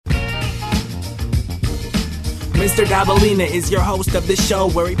Mr. Dabalina is your host of the show,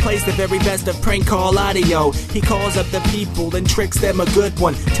 where he plays the very best of prank call audio. He calls up the people and tricks them a good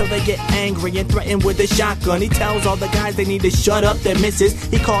one, till they get angry and threaten with a shotgun. He tells all the guys they need to shut up their misses.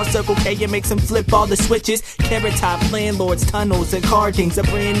 He calls Circle K and makes them flip all the switches. Carrot Top, landlords, tunnels, and car kings. A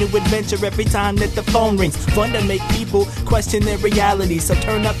brand new adventure every time that the phone rings. Fun to make people question their reality, so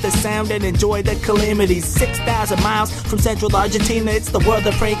turn up the sound and enjoy the calamities. 6,000 miles from central Argentina, it's the world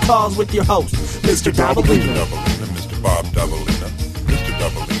of prank calls with your host, Mr. Dabalina. Mr. Bob Dabalina, Mr.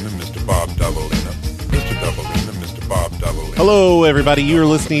 Dabalina, Mr. Bob Dabalina, Mr. Dabalina, Mr. Bob Dabalina. Hello, everybody. You're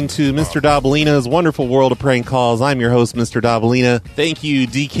listening to Mr. Dabalina's Wonderful World of Prank Calls. I'm your host, Mr. Dabalina. Thank you,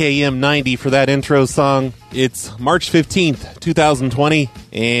 DKM90, for that intro song. It's March 15th, 2020,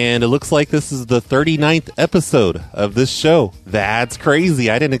 and it looks like this is the 39th episode of this show. That's crazy.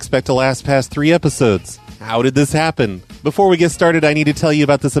 I didn't expect to last past 3 episodes. How did this happen? Before we get started, I need to tell you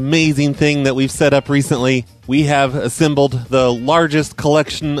about this amazing thing that we've set up recently. We have assembled the largest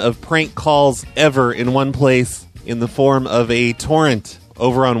collection of prank calls ever in one place in the form of a torrent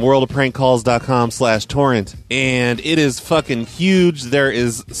over on worldofprankcalls.com/torrent. And it is fucking huge. There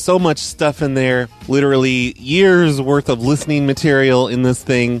is so much stuff in there. Literally years worth of listening material in this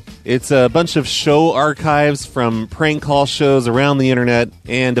thing. It's a bunch of show archives from prank call shows around the internet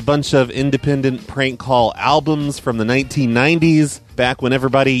and a bunch of independent prank call albums from the 1990s, back when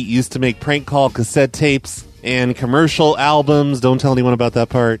everybody used to make prank call cassette tapes. And commercial albums. Don't tell anyone about that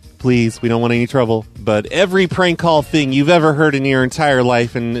part, please. We don't want any trouble. But every prank call thing you've ever heard in your entire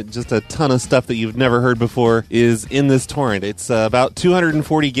life, and just a ton of stuff that you've never heard before, is in this torrent. It's about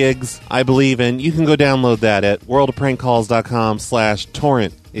 240 gigs, I believe, and you can go download that at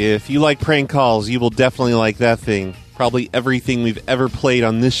worldofprankcalls.com/torrent. If you like prank calls, you will definitely like that thing. Probably everything we've ever played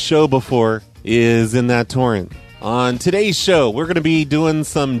on this show before is in that torrent. On today's show, we're going to be doing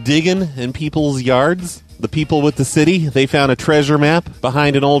some digging in people's yards. The people with the city, they found a treasure map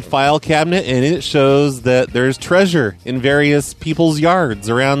behind an old file cabinet, and it shows that there's treasure in various people's yards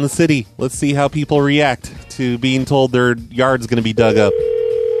around the city. Let's see how people react to being told their yard's going to be dug up.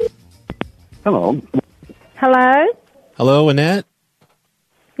 Hello. Hello? Hello, Annette?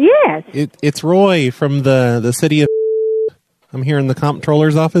 Yes. It's Roy from the city of... I'm here in the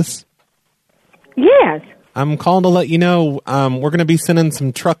comptroller's office. Yes. I'm calling to let you know we're going to be sending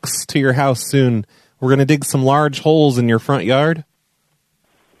some trucks to your house soon. We're going to dig some large holes in your front yard.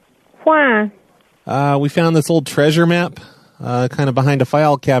 Why? We found this old treasure map kind of behind a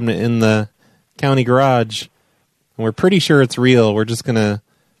file cabinet in the county garage. And we're pretty sure it's real. We're just going to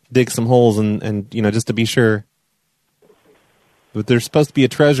dig some holes and just to be sure. But there's supposed to be a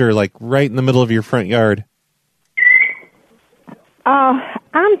treasure, like, right in the middle of your front yard.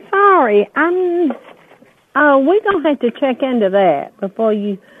 I'm sorry. We're going to have to check into that before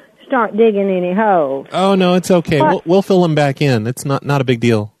you start digging any holes. Oh, no, it's okay. We'll fill them back in. It's not a big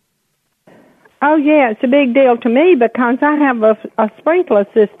deal. Oh, yeah, it's a big deal to me because I have a sprinkler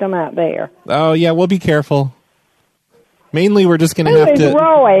system out there. Oh, yeah, we'll be careful. Mainly, we're just going to have to...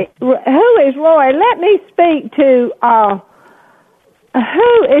 Who is Roy? Let me speak to...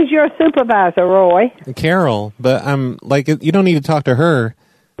 who is your supervisor, Roy? Carol, but you don't need to talk to her.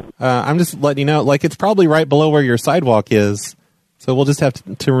 I'm just letting you know, it's probably right below where your sidewalk is. So we'll just have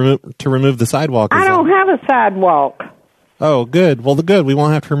to remove the sidewalk. I don't have a sidewalk. Oh, good. Well, good. We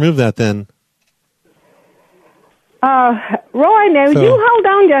won't have to remove that then. Roy, now you hold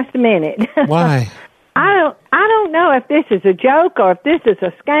on just a minute. Why? I don't know if this is a joke or if this is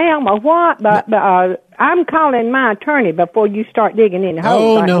a scam or what, but I'm calling my attorney before you start digging in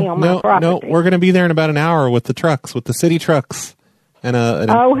holes on my property. No, we're going to be there in about an hour with the trucks, with the city trucks, and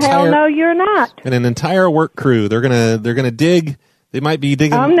hell no, you're not. And an entire work crew. They're gonna dig. They might be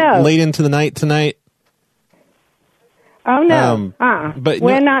digging late into the night tonight. Oh no! But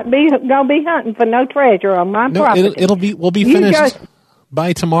we're not gonna be hunting for no treasure on my property. We'll be finished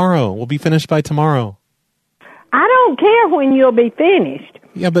by tomorrow. We'll be finished by tomorrow. I don't care when you'll be finished.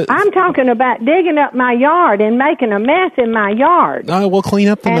 Yeah, but I'm talking about digging up my yard and making a mess in my yard. We'll clean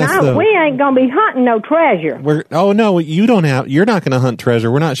up the mess, though. We ain't gonna be hunting no treasure. No, you're not gonna hunt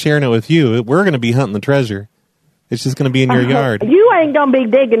treasure. We're not sharing it with you. We're gonna be hunting the treasure. It's just gonna be in your yard. You ain't gonna be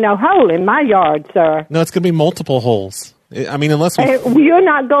digging no hole in my yard, sir. No, it's gonna be multiple holes. I mean, unless you're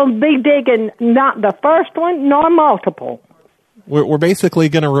not gonna be digging not the first one nor multiple. We're basically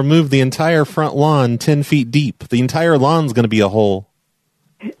going to remove the entire front lawn 10 feet deep. The entire lawn's going to be a hole.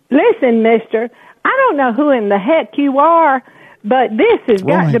 Listen, mister, I don't know who in the heck you are, but this has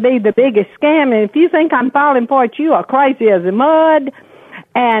got to be the biggest scam. And if you think I'm falling for it, you are crazy as a mud.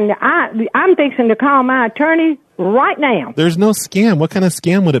 And I'm fixing to call my attorney right now. There's no scam. What kind of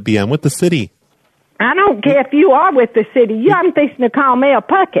scam would it be? I'm with the city. I don't care if you are with the city. I'm fixing to call Mel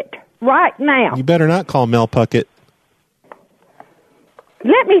Puckett right now. You better not call Mel Puckett.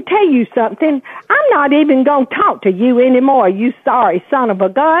 Let me tell you something. I'm not even going to talk to you anymore, you sorry son of a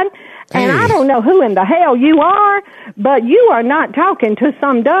gun. And I don't know who in the hell you are, but you are not talking to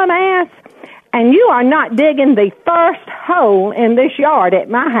some dumbass, and you are not digging the first hole in this yard at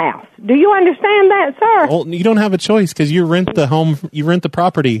my house. Do you understand that, sir? Well, you don't have a choice because you rent the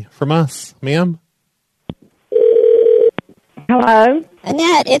property from us, ma'am. Hello?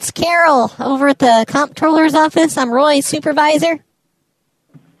 Annette, it's Carol over at the comptroller's office. I'm Roy's supervisor.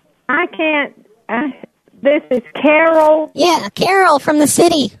 I can't. This is Carol. Yeah, Carol from the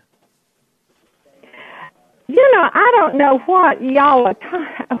city. You know, I don't know what y'all are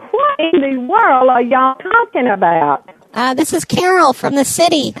what in the world are y'all talking about? This is Carol from the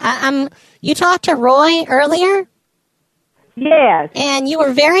city. You talked to Roy earlier? Yes. And you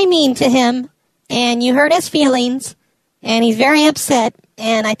were very mean to him, and you hurt his feelings, and he's very upset,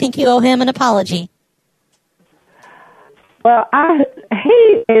 and I think you owe him an apology. Well,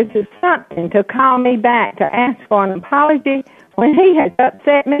 he is something to call me back to ask for an apology when he has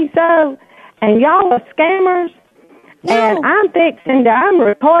upset me so. And y'all are scammers. No. And I'm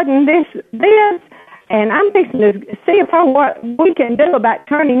recording this, and I'm fixing to see what we can do about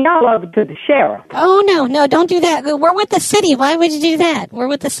turning y'all over to the sheriff. Oh, no, don't do that. We're with the city. Why would you do that? We're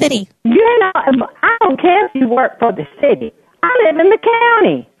with the city. I don't care if you work for the city. I live in the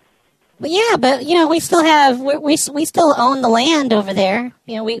county. Well, yeah, but, we still have, we still own the land over there.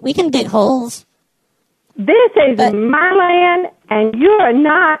 We can dig holes. This is my land, and you are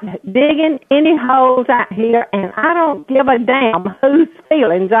not digging any holes out here, and I don't give a damn whose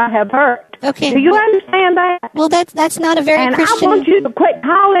feelings I have hurt. Okay. Do you understand that? Well, that's not a very Christian... And I want you to quit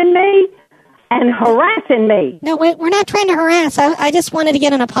calling me and harassing me. No, we're not trying to harass. I just wanted to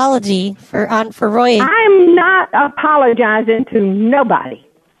get an apology for Roy. I'm not apologizing to nobody.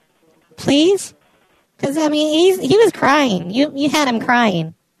 Please? Because, he was crying. You had him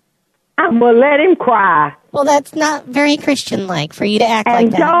crying. I will let him cry. Well, that's not very Christian-like for you to act like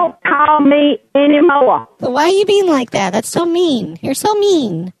that. And don't call me anymore. But why are you being like that? That's so mean. You're so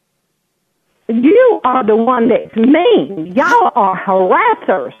mean. You are the one that's mean. Y'all are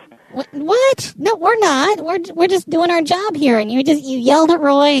harassers. What? No, we're not. We're just doing our job here, and you yelled at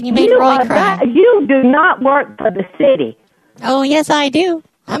Roy and you made Roy cry. You do not work for the city. Oh, yes, I do.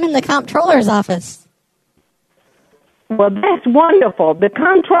 I'm in the comptroller's office. Well, that's wonderful. The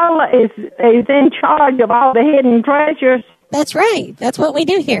comptroller is in charge of all the hidden treasures. That's right. That's what we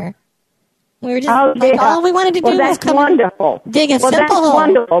do here. We were just all we wanted to do was come wonderful. Dig a simple that's hole.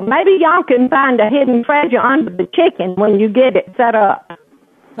 Wonderful. Maybe y'all can find a hidden treasure under the chicken when you get it set up.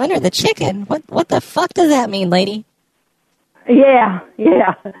 Under the chicken? What the fuck does that mean, lady? Yeah.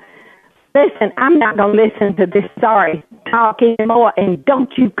 Listen, I'm not going to listen to this sorry talk anymore, and don't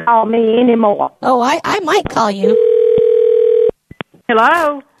you call me anymore. Oh, I might call you.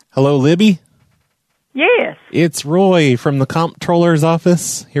 Hello? Hello, Libby? Yes. It's Roy from the comptroller's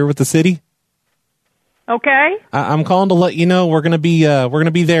office here with the city. Okay. I'm calling to let you know we're gonna be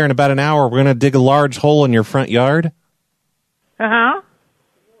there in about an hour. We're gonna dig a large hole in your front yard. Uh-huh.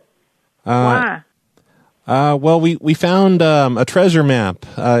 Why? Well, we found a treasure map.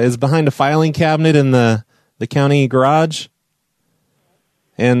 It's behind a filing cabinet in the county garage.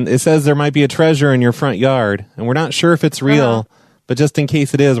 And it says there might be a treasure in your front yard. And we're not sure if it's real, but just in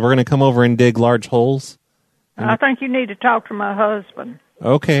case it is, we're going to come over and dig large holes. I think you need to talk to my husband.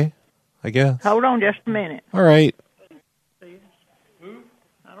 Okay, I guess. Hold on just a minute. All right.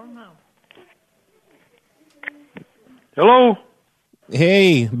 I don't know. Hello?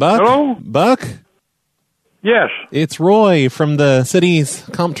 Hey, Buck? Hello? Buck? Yes. It's Roy from the city's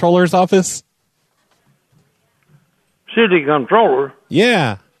comptroller's office. City controller?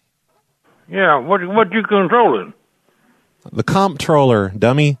 Yeah. Yeah, what you controlling? The comptroller,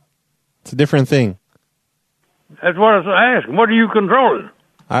 dummy. It's a different thing. That's what I was asking. What are you controlling?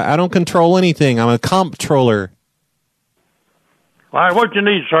 I don't control anything. I'm a comptroller. All right, what you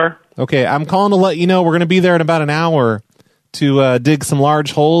need, sir? Okay, I'm calling to let you know we're going to be there in about an hour to dig some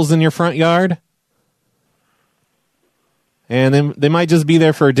large holes in your front yard. And then they might just be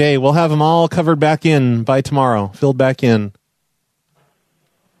there for a day. We'll have them all covered back in by tomorrow, filled back in.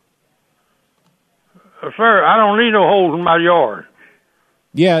 Sir, I don't need no holes in my yard.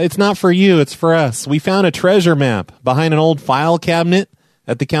 Yeah, it's not for you. It's for us. We found a treasure map behind an old file cabinet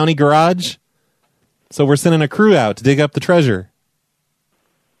at the county garage. So we're sending a crew out to dig up the treasure.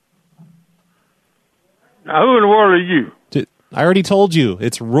 Now, who in the world are you? I already told you.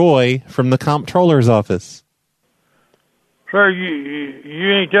 It's Roy from the comptroller's office. Sir,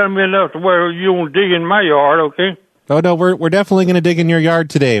 you ain't telling me enough to where you won't dig in my yard, okay? Oh, no, we're definitely going to dig in your yard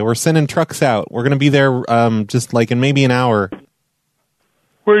today. We're sending trucks out. We're going to be there just like in maybe an hour.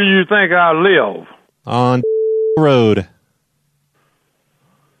 Where do you think I live? On road.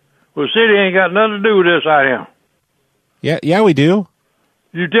 Well, city ain't got nothing to do with this out here. Yeah, we do.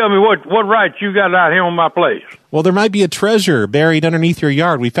 You tell me what right you got out here on my place. Well, there might be a treasure buried underneath your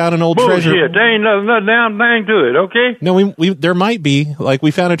yard. We found an old Bullshit. treasure. There ain't nothing damn thing to it, okay? No, we there might be. Like,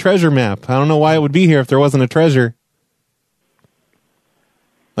 we found a treasure map. I don't know why it would be here if there wasn't a treasure.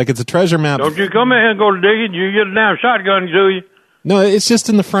 Like, it's a treasure map. Don't you come in here and go to digging. You get a damn shotgun to you. No, it's just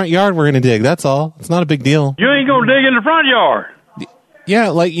in the front yard we're going to dig. That's all. It's not a big deal. You ain't going to dig in the front yard. Yeah,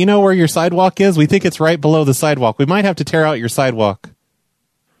 like, you know where your sidewalk is? We think it's right below the sidewalk. We might have to tear out your sidewalk.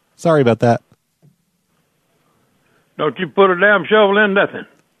 Sorry about that. Don't you put a damn shovel in nothing.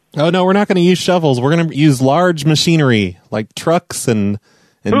 Oh, no, we're not going to use shovels. We're going to use large machinery, like trucks and...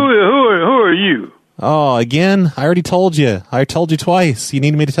 Who are you? Oh, again? I already told you. I told you twice. You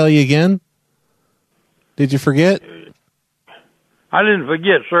need me to tell you again? Did you forget? I didn't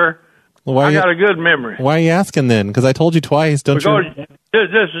forget, sir. Well, I got a good memory. Why are you asking then? Because I told you twice. Because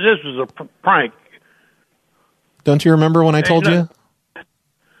this is a prank. Don't you remember when I told you?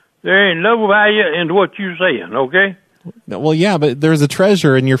 There ain't no value in what you're saying, okay? Well, yeah, but there's a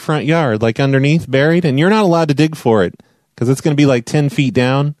treasure in your front yard, like underneath, buried, and you're not allowed to dig for it because it's going to be like 10 feet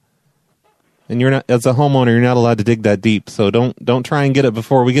down. And you're not, as a homeowner, you're not allowed to dig that deep. So don't try and get it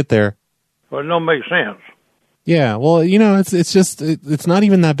before we get there. Well, it don't make sense. Yeah, well, you know, it's not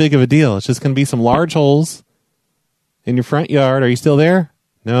even that big of a deal. It's just going to be some large holes in your front yard. Are you still there?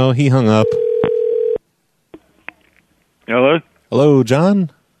 No, he hung up. Hello? Hello,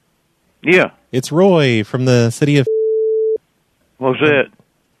 John? Yeah. It's Roy from the city of... What's that?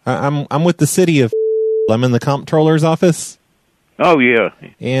 I'm with the city of... I'm in the comptroller's office. Oh, yeah.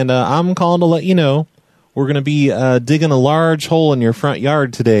 And I'm calling to let you know we're going to be digging a large hole in your front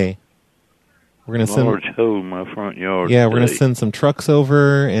yard today. We're going to send large hole in my front yard. Yeah, we're going to send some trucks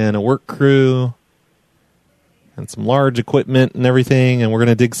over and a work crew and some large equipment and everything, and we're going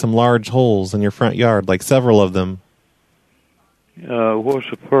to dig some large holes in your front yard, like several of them. What's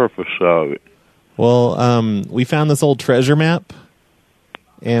the purpose of it? Well, we found this old treasure map,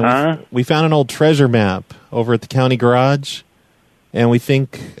 and we found an old treasure map over at the county garage, and we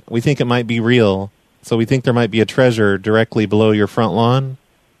think it might be real. So we think there might be a treasure directly below your front lawn.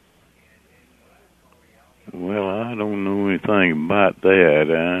 Well, I don't know anything about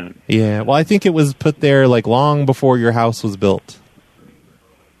that. Yeah, well, I think it was put there like long before your house was built.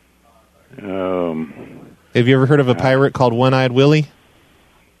 Have you ever heard of a pirate called One-Eyed Willie?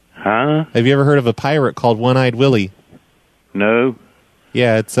 Huh? Have you ever heard of a pirate called One-Eyed Willie? No.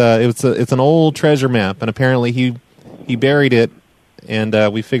 Yeah, it's an old treasure map, and apparently he buried it,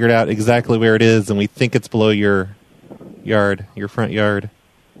 and we figured out exactly where it is, and we think it's below your yard, your front yard.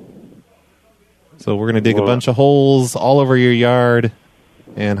 So we're going to dig a bunch of holes all over your yard,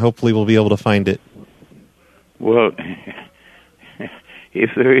 and hopefully we'll be able to find it. Well,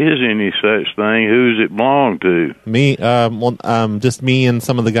 if there is any such thing, who's it belong to? Me, just me and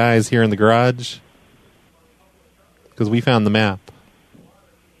some of the guys here in the garage, because we found the map.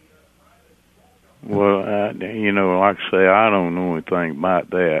 Well, like I say, I don't know anything about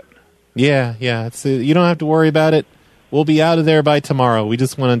that. Yeah, you don't have to worry about it. We'll be out of there by tomorrow. We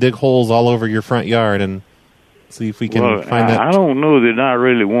just want to dig holes all over your front yard and see if we can find that. I don't know that I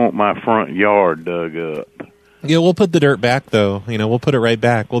really want my front yard dug up. Yeah, we'll put the dirt back, though. We'll put it right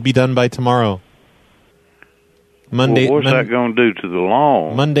back. We'll be done by tomorrow. Monday. Well, what's that going to do to the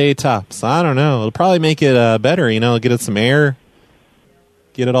lawn? Monday tops. I don't know. It'll probably make it better, get it some air,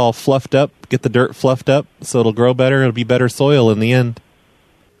 get it all fluffed up, get the dirt fluffed up so it'll grow better. It'll be better soil in the end.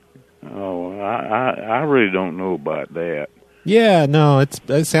 Oh, I really don't know about that. Yeah, no,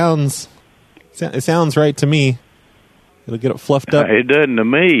 it sounds right to me. It'll get it fluffed up. It doesn't to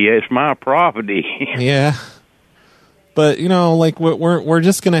me. It's my property. Yeah, but we're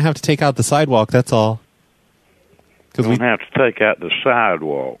just gonna have to take out the sidewalk. That's all. Because we have to take out the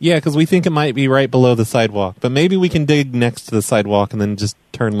sidewalk. Yeah, because we think it might be right below the sidewalk, but maybe we can dig next to the sidewalk and then just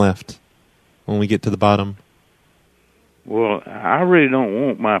turn left when we get to the bottom. Well, I really don't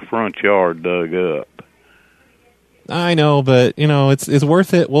want my front yard dug up. I know, but, it's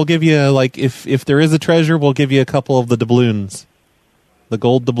worth it. We'll give you, if there is a treasure, we'll give you a couple of the doubloons. The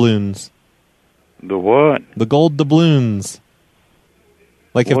gold doubloons. The what? The gold doubloons.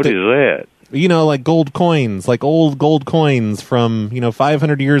 What is that? Like gold coins, like old gold coins from,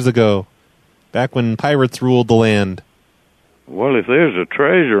 500 years ago, back when pirates ruled the land. Well, if there's a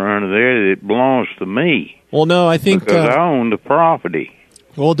treasure under there, it belongs to me. Well, no, I think... Because I own the property.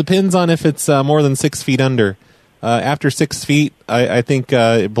 Well, it depends on if it's more than 6 feet under. After 6 feet, I think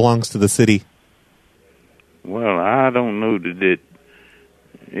it belongs to the city. Well, I don't know that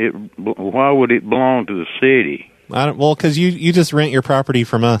why would it belong to the city? Well, because you just rent your property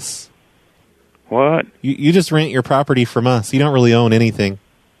from us. What? You just rent your property from us. You don't really own anything.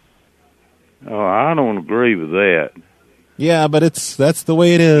 Oh, I don't agree with that. Yeah, but that's the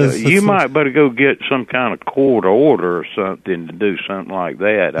way it is. You might better go get some kind of court order or something to do something like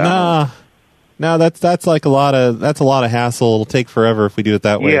that. No, that's like a lot of hassle. It'll take forever if we do it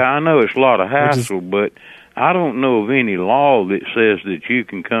that way. Yeah, I know it's a lot of hassle, but I don't know of any law that says that you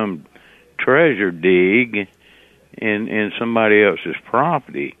can come treasure dig in somebody else's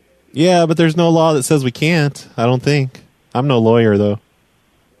property. Yeah, but there's no law that says we can't. I don't think. I'm no lawyer though.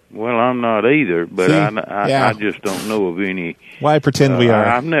 Well, I'm not either, but See? I just don't know of any. Why pretend we are?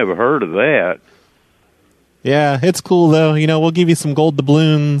 I've never heard of that. Yeah, it's cool though. We'll give you some gold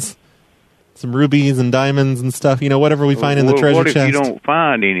doubloons, some rubies and diamonds and stuff. Whatever we find in the treasure chest. What if you don't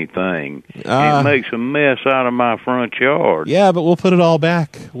find anything? It makes a mess out of my front yard. Yeah, but we'll put it all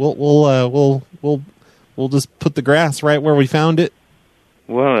back. We'll just put the grass right where we found it.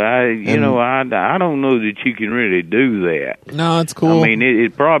 Well, I don't know that you can really do that. No, it's cool. I mean,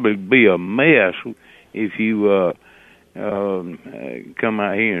 it'd probably be a mess if you come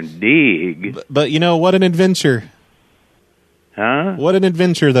out here and dig. But what an adventure! Huh? What an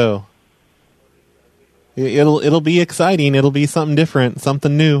adventure, though. It'll be exciting. It'll be something different,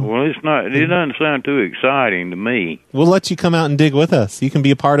 something new. Well, it's not. It doesn't sound too exciting to me. We'll let you come out and dig with us. You can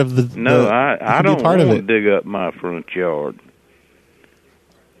be a part of the. No, I don't want to dig up my front yard.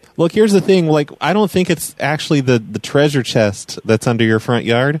 Look, here's the thing. Like, I don't think it's actually the treasure chest that's under your front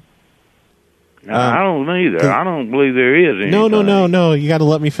yard. I don't either. I don't believe there is anything. No. You got to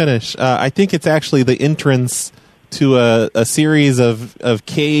let me finish. I think it's actually the entrance to a series of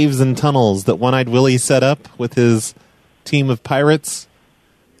caves and tunnels that One-Eyed Willie set up with his team of pirates,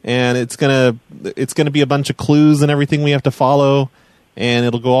 and it's gonna be a bunch of clues and everything we have to follow, and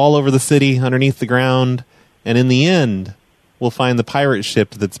it'll go all over the city underneath the ground, and in the end, we'll find the pirate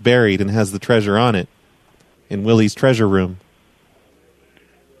ship that's buried and has the treasure on it in Willie's treasure room.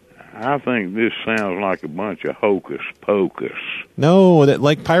 I think this sounds like a bunch of hocus pocus. No,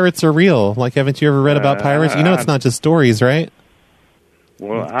 like pirates are real. Like, haven't you ever read about pirates? It's not just stories, right?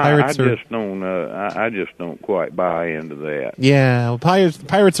 Well, I just don't quite buy into that. Yeah, well,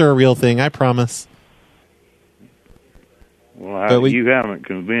 pirates are a real thing. I promise. Well, you haven't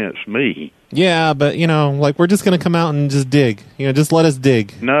convinced me. Yeah, but we're just gonna come out and just dig. Just let us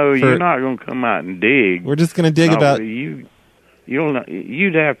dig. No, you're not gonna come out and dig. We're just gonna dig about. You'd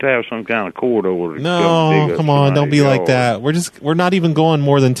have to have some kind of court order. No, come on, don't be like that. We're not even going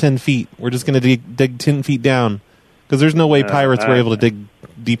more than 10 feet. We're just gonna dig 10 feet down because there's no way pirates were able to dig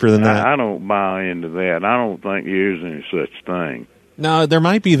deeper than that. I don't buy into that. I don't think there's any such thing. No, there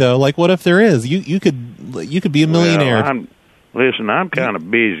might be though. Like, what if there is? You could be a millionaire. Listen, I'm kind of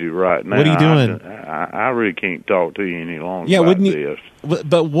busy right now. What are you doing? I really can't talk to you any longer about this.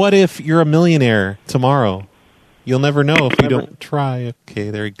 But what if you're a millionaire tomorrow? You'll never know if you don't try.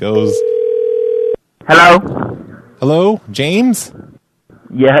 Okay, there he goes. Hello, James?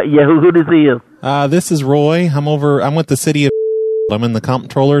 Yeah, who this is? This is Roy. I'm with the city of... I'm in the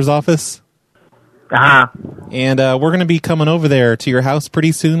comptroller's office. Uh-huh. And we're going to be coming over there to your house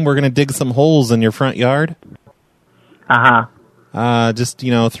pretty soon. We're going to dig some holes in your front yard. Uh-huh. Just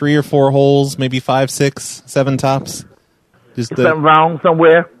 3 or 4 holes, maybe 5, 6, 7 tops. Is something wrong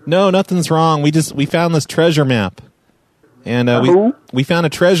somewhere? No, nothing's wrong. We found this treasure map, and we found a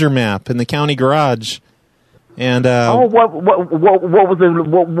treasure map in the county garage. And what was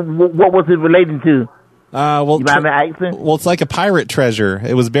it relating to? Well, you mind me asking? Well, it's like a pirate treasure.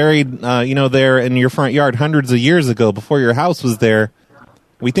 It was buried, there in your front yard hundreds of years ago, before your house was there.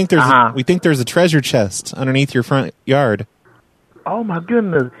 We think there's a treasure chest underneath your front yard. Oh my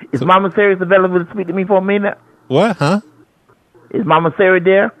goodness! Is Mama Sarah available to speak to me for a minute? What? Huh? Is Mama Sarah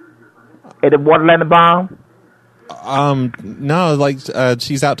there at the Waterland Bomb? No,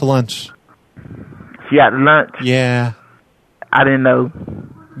 she's out to lunch. She out to lunch? Yeah. I didn't know.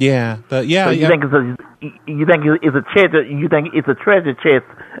 Yeah, but yeah. So you think it's a treasure? You think it's a treasure chest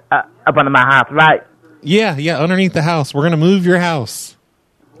up under my house, right? Yeah, underneath the house. We're gonna move your house.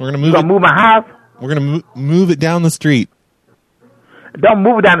 We're gonna move. You gonna move my house? We're gonna move it down the street. Don't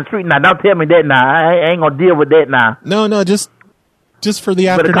move it down the street now. Don't tell me that now. I ain't gonna deal with that now. No, just for the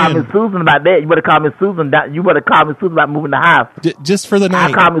afternoon. You better call me Susan about that. You better call me Susan. You better call me Susan about moving the house. Just for the night.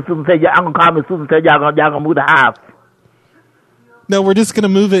 I'm gonna call me Susan and tell y'all gonna move the house. No, we're just going to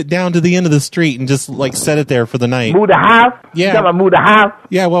move it down to the end of the street and just, like, set it there for the night. Move the house? Yeah. You talking about move the house?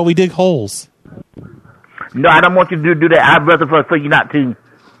 Yeah, well, we dig holes. No, I don't want you to do that. I'd rather for you not to.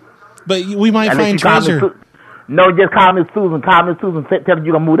 But we might Unless find you call me treasure. No, just call me Susan. Call me Susan. Tell me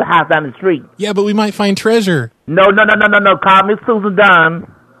you're going to move the house down the street. Yeah, but we might find treasure. No. Call me Susan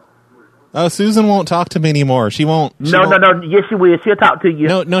Dunn. Oh, Susan won't talk to me anymore. She won't. No. Yes, she will. She'll talk to you.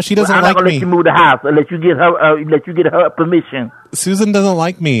 No, she doesn't I'm like not gonna me. let you move the house unless you get her permission. Susan doesn't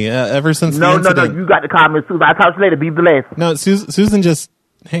like me ever since the incident. No. You got to call me Susan. I'll talk to you later. Be blessed. No, Susan just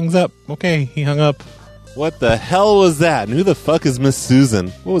hangs up. Okay, he hung up. What the hell was that? And who the fuck is Miss Susan?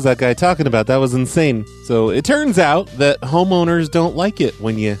 What was that guy talking about? That was insane. So it turns out that homeowners don't like it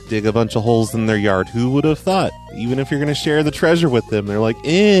when you dig a bunch of holes in their yard. Who would have thought? Even if you're going to share the treasure with them, they're like,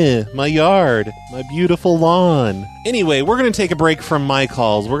 my yard, my beautiful lawn. Anyway, we're going to take a break from my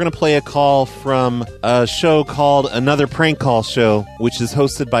calls. We're going to play a call from a show called Another Prank Call Show, which is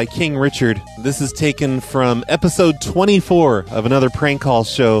hosted by King Richard. This is taken from episode 24 of Another Prank Call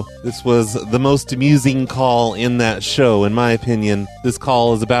Show. This was the most amusing call in that show, in my opinion. This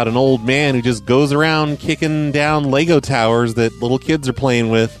call is about an old man who just goes around kicking down Lego towers that little kids are playing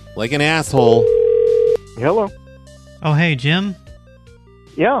with, like an asshole. Hello. Oh, hey, Jim?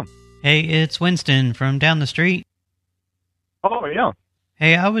 Yeah. Hey, it's Winston from down the street. Oh, yeah.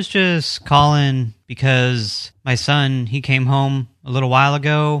 Hey, I was just calling because my son, he came home a little while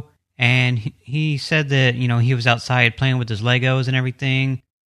ago, and he said that, he was outside playing with his Legos and everything.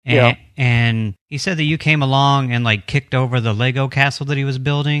 And he said that you came along and, like, kicked over the Lego castle that he was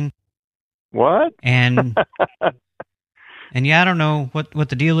building. What? And... And yeah, I don't know what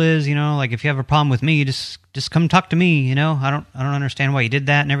the deal is, like if you have a problem with me, just come talk to me, I don't understand why you did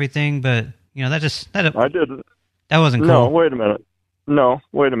that and everything, but I didn't. That wasn't cool. No,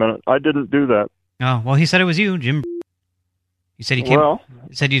 wait a minute. I didn't do that. Oh, well, he said it was you, Jim. He said he came. Well,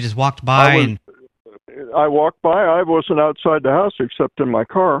 he said you just walked by I walked by. I wasn't outside the house except in my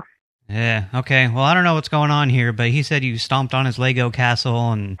car. Yeah, okay. Well, I don't know what's going on here, but he said you stomped on his Lego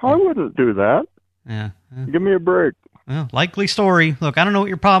castle and I wouldn't do that. Yeah. Give me a break. Well, likely story. Look, I don't know what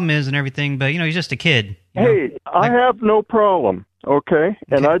your problem is and everything, but, he's just a kid. Hey, I have no problem, okay?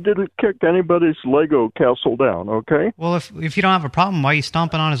 And I didn't kick anybody's Lego castle down, okay? Well, if you don't have a problem, why are you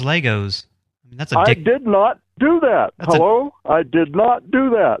stomping on his Legos? I mean, I did not do that. Hello? I did not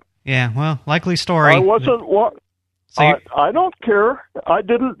do that. Yeah, well, likely story. I wasn't... I don't care. I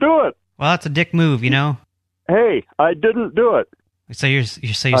didn't do it. Well, that's a dick move, Hey, I didn't do it. So you're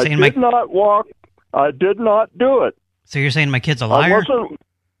saying I did not walk... I did not do it. So you're saying my kid's a liar?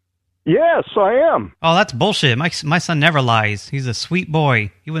 Yes, I am. Oh, that's bullshit. My son never lies. He's a sweet boy.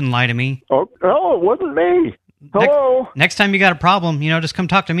 He wouldn't lie to me. Oh, no, it wasn't me. Hello? Next time you got a problem, just come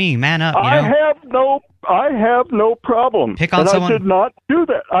talk to me. Man up, I have no problem. Pick on someone. I did not do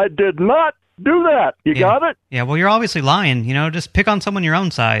that. I did not do that. You got it? Yeah, well, you're obviously lying. Just pick on someone your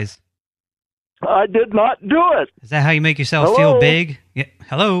own size. I did not do it. Is that how you make yourself feel big? Yeah.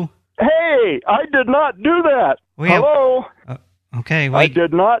 Hello? Hey, I did not do that. Hello? Okay, wait. I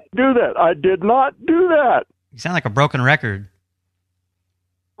did not do that. I did not do that. You sound like a broken record.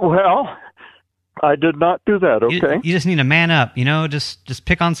 Well, I did not do that, okay? You just need to man up, Just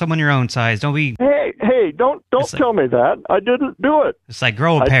pick on someone your own size. Don't be... Hey, don't tell me that. I didn't do it. It's like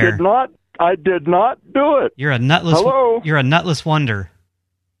grow a pair. I did not do it. You're a nutless... Hello? You're a nutless wonder.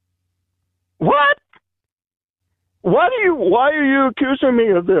 What? Why are you accusing me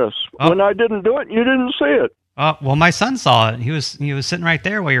of this? When I didn't do it, you didn't see it. Oh, well, my son saw it. He was sitting right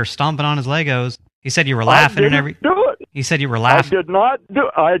there while you were stomping on his Legos. He said you were laughing and everything. Do it. He said you were laughing.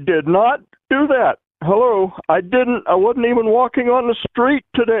 I did not do that. Hello? I wasn't even walking on the street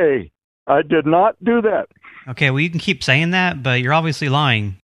today. I did not do that. Okay, well, you can keep saying that, but you're obviously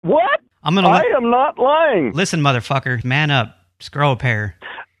lying. What? I am not lying. Listen, motherfucker, man up. Just grow a pair.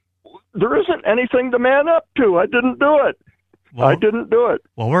 There isn't anything to man up to. I didn't do it. I didn't do it.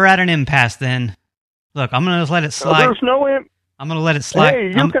 Well, we're at an impasse then. Look, I'm going to let it slide. There's no I'm going to let it slide.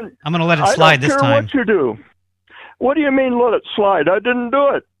 Hey, I'm going to let it slide this time. I don't care what you do. What do you mean let it slide? I didn't do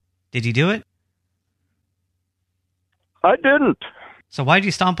it. Did you do it? I didn't. So why'd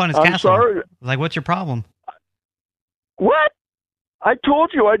you stomp on his I'm castle? Sorry. Like, what's your problem? What? I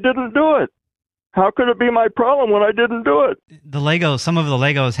told you I didn't do it. How could it be my problem when I didn't do it? Some of the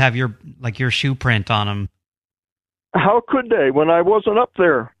Legos have your shoe print on them. How could they when I wasn't up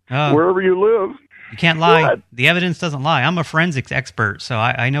there? Wherever you live. You can't lie. What? The evidence doesn't lie. I'm a forensics expert, so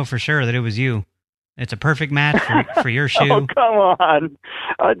I know for sure that it was you. It's a perfect match for your shoe. Oh, come on.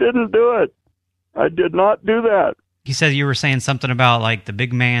 I didn't do it. I did not do that. He said you were saying something about like the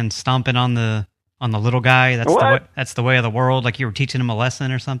big man stomping on the on the little guy. What? That's the way of the world. Like you were teaching him a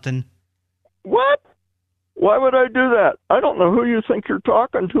lesson or something. What? Why would I do that? I don't know who you think you're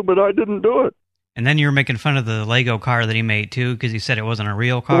talking to, but I didn't do it. And then you were making fun of the Lego car that he made, too, because he said it wasn't a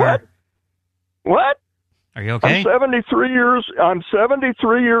real car. What? Are you okay? I'm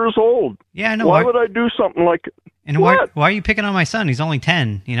 73 years old. Yeah, I know. Why would I do something like... And why are you picking on my son? He's only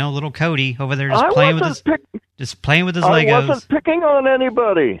 10, little Cody over there just playing with his Legos. I wasn't picking on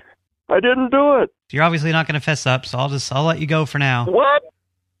anybody. I didn't do it. You're obviously not going to fess up, so I'll let you go for now. What?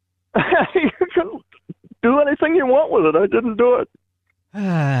 You can do anything you want with it. I didn't do it. All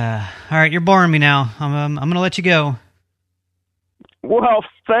right, you're boring me now. I'm going to let you go. Well,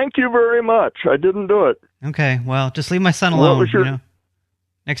 thank you very much. I didn't do it. Okay, well, just leave my son alone.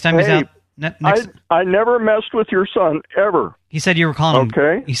 Next time he's out. I never messed with your son ever. He said you were calling him.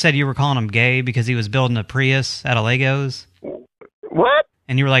 Okay. He said you were calling him gay because he was building a Prius out of Legos. What?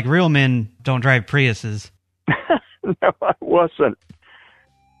 And you were like, real men don't drive Priuses. No, I wasn't.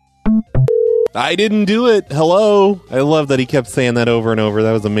 I didn't do it. Hello. I love that he kept saying that over and over.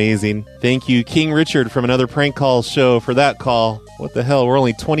 That was amazing. Thank you, King Richard from Another Prank Call Show, for that call. What the hell? We're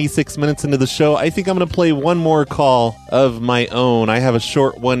only 26 minutes into the show. I think I'm going to play one more call of my own. I have a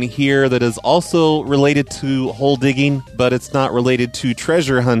short one here that is also related to hole digging, but it's not related to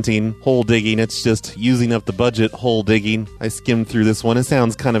treasure hunting hole digging. It's just using up the budget hole digging. I skimmed through this one. It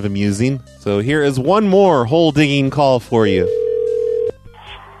sounds kind of amusing. So here is one more hole digging call for you.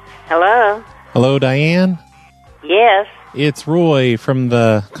 Hello? Hello, Diane? Yes. It's Roy from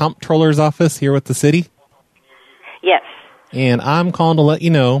the comptroller's office here with the city. Yes. And I'm calling to let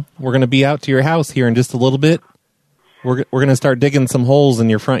you know we're going to be out to your house here in just a little bit. We're going to start digging some holes in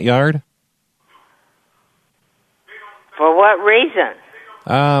your front yard. For what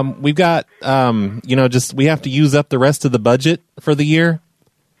reason? We've got, we have to use up the rest of the budget for the year.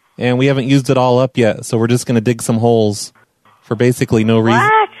 And we haven't used it all up yet, so we're just going to dig some holes for basically no reason.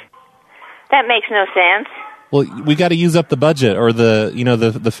 What? That makes no sense. Well, we got to use up the budget, or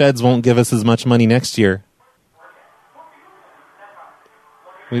the feds won't give us as much money next year.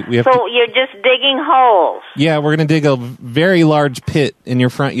 We have so you're just digging holes? Yeah, we're going to dig a very large pit in your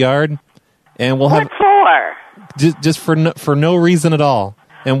front yard, and we'll what for? Just for no reason at all.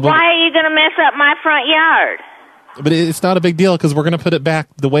 And why are you going to mess up my front yard? But it's not a big deal because we're going to put it back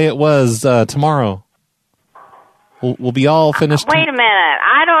the way it was tomorrow. We'll be all finished. Wait a minute.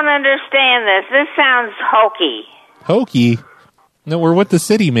 I don't understand this. This sounds hokey. Hokey? No, we're with the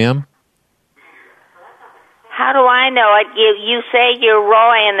city, ma'am. How do I know it? You say you're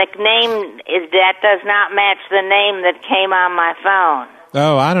Roy, and the name does not match the name that came on my phone.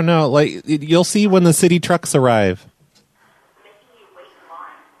 Oh, I don't know. Like you'll see when the city trucks arrive.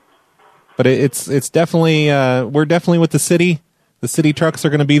 But it's definitely we're definitely with the city. The city trucks are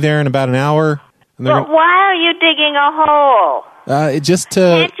going to be there in about an hour. But why are you digging a hole? Can't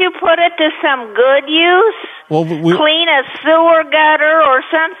you put it to some good use? Well, clean a sewer gutter or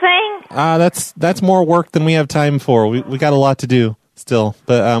something? That's more work than we have time for. We got a lot to do still,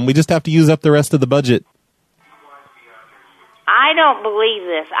 but we just have to use up the rest of the budget. I don't believe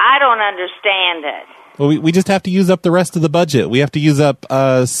this. I don't understand it. Well, we just have to use up the rest of the budget. We have to use up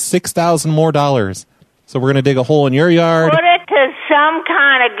 $6,000 more. So we're going to dig a hole in your yard. Put it to some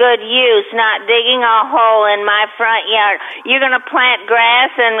kind of good use, not digging a hole in my front yard. You're going to plant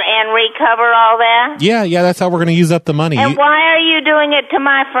grass and recover all that? Yeah, that's how we're going to use up the money. And why are you doing it to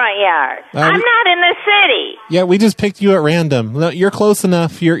my front yard? I'm not in the city. Yeah, we just picked you at random. No, you're close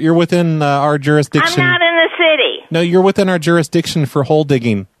enough. You're within our jurisdiction. I'm not in the city. No, you're within our jurisdiction for hole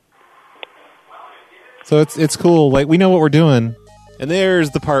digging. So it's cool. Like, we know what we're doing. And there's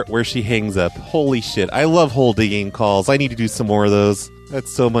the part where she hangs up. Holy shit. I love hole digging calls. I need to do some more of those.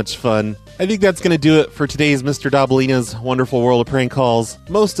 That's so much fun. I think that's going to do it for today's Mr. Dabalina's Wonderful World of Prank Calls.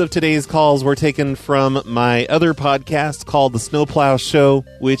 Most of today's calls were taken from my other podcast called The Snowplow Show,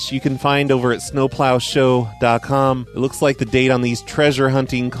 which you can find over at snowplowshow.com. It looks like the date on these treasure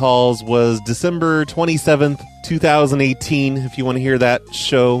hunting calls was December 27th, 2018, if you want to hear that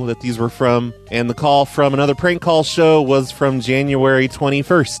show that these were from. And the call from Another Prank Call Show was from January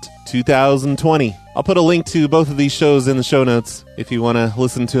 21st, 2020. I'll put a link to both of these shows in the show notes if you want to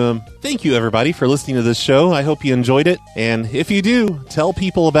listen to them. Thank you, everybody, for listening to this show. I hope you enjoyed it. And if you do, tell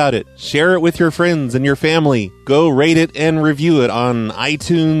people about it. Share it with your friends and your family. Go rate it and review it on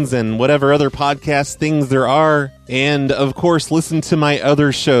iTunes and whatever other podcast things there are. And, of course, listen to my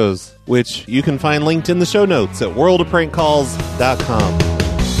other shows, which you can find linked in the show notes at worldofprankcalls.com.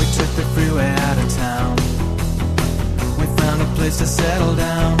 We took the freeway out of town. We found a place to settle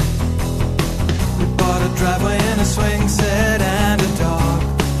down. We bought a driveway and a swing set and a dog.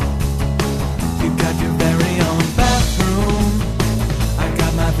 You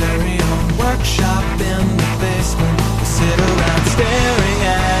workshop in the basement. We sit around staring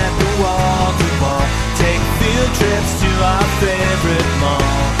at the wall-to-wall. Take field trips to our favorite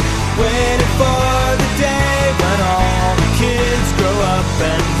mall. Waiting for the day when all the kids grow up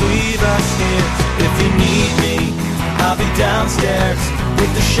and leave us here. If you need me, I'll be downstairs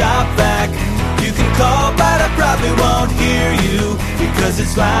with the shop vac. You can call, but I probably won't hear you because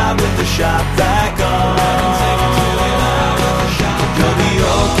it's loud with the shop vac on. You'll be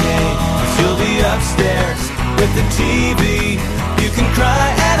okay, 'cause you'll be upstairs with the TV. You can cry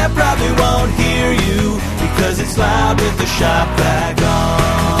and I probably won't hear you because it's loud with the shop vac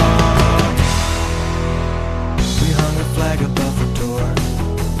on. We hung a flag above the door,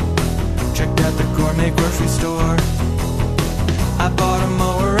 checked out the gourmet grocery store. I bought a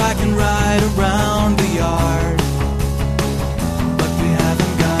mower I can ride around the yard. But we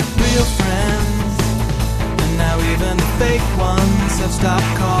haven't got real friends, and now even the fake ones have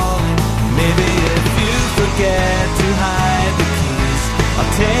stopped calling. Maybe if you forget to hide the keys,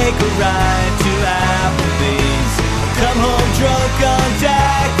 I'll take a ride to Applebee's. Come home drunk on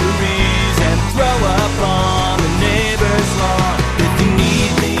daiquiris and throw up on the neighbor's lawn. If you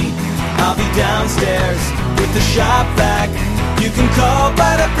need me, I'll be downstairs with the shop vac. You can call,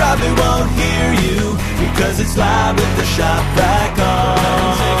 but I probably won't hear you because it's loud with the shop vac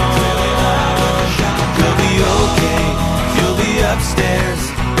on. You'll be okay, you'll be upstairs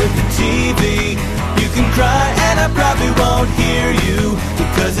with the TV. You can cry and I probably won't hear you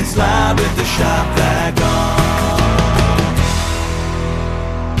because it's loud with the shop vac on.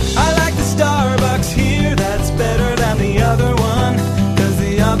 I like the Starbucks here, that's better than the other one, 'cause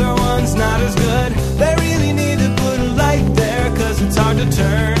the other one's not as good. They really need to put a light there, 'cause it's hard to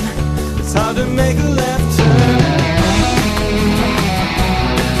turn, it's hard to make a left turn.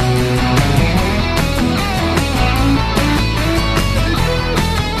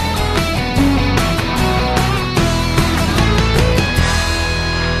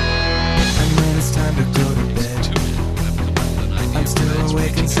 And when it's time to go to bed, I'm still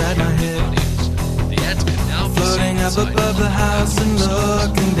awake inside my head, floating up above the house and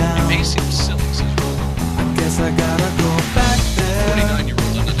looking down. I guess I gotta go back there.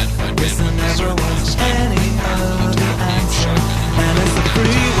 Guess there never was any other answer. And as the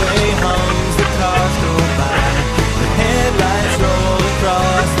freeway hums, the cars go by, the headlights roll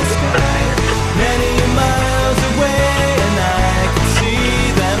across the sky, many miles away, and I can see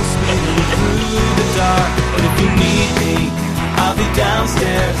them spinning through the dark. But if you need me, I'll be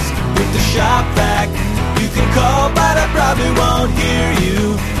downstairs with the shop vac. You can call, but I probably won't hear you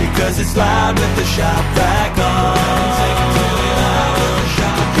because it's loud with the shop vac on.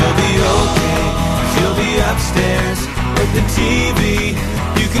 You'll be okay, 'cause you'll be upstairs with the TV.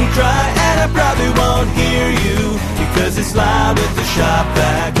 You can cry and I probably won't hear you because it's loud with the shop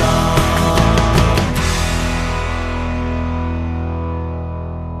vac on.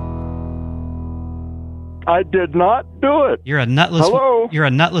 I did not do it. You're a nutless. Hello? You're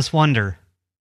a nutless wonder.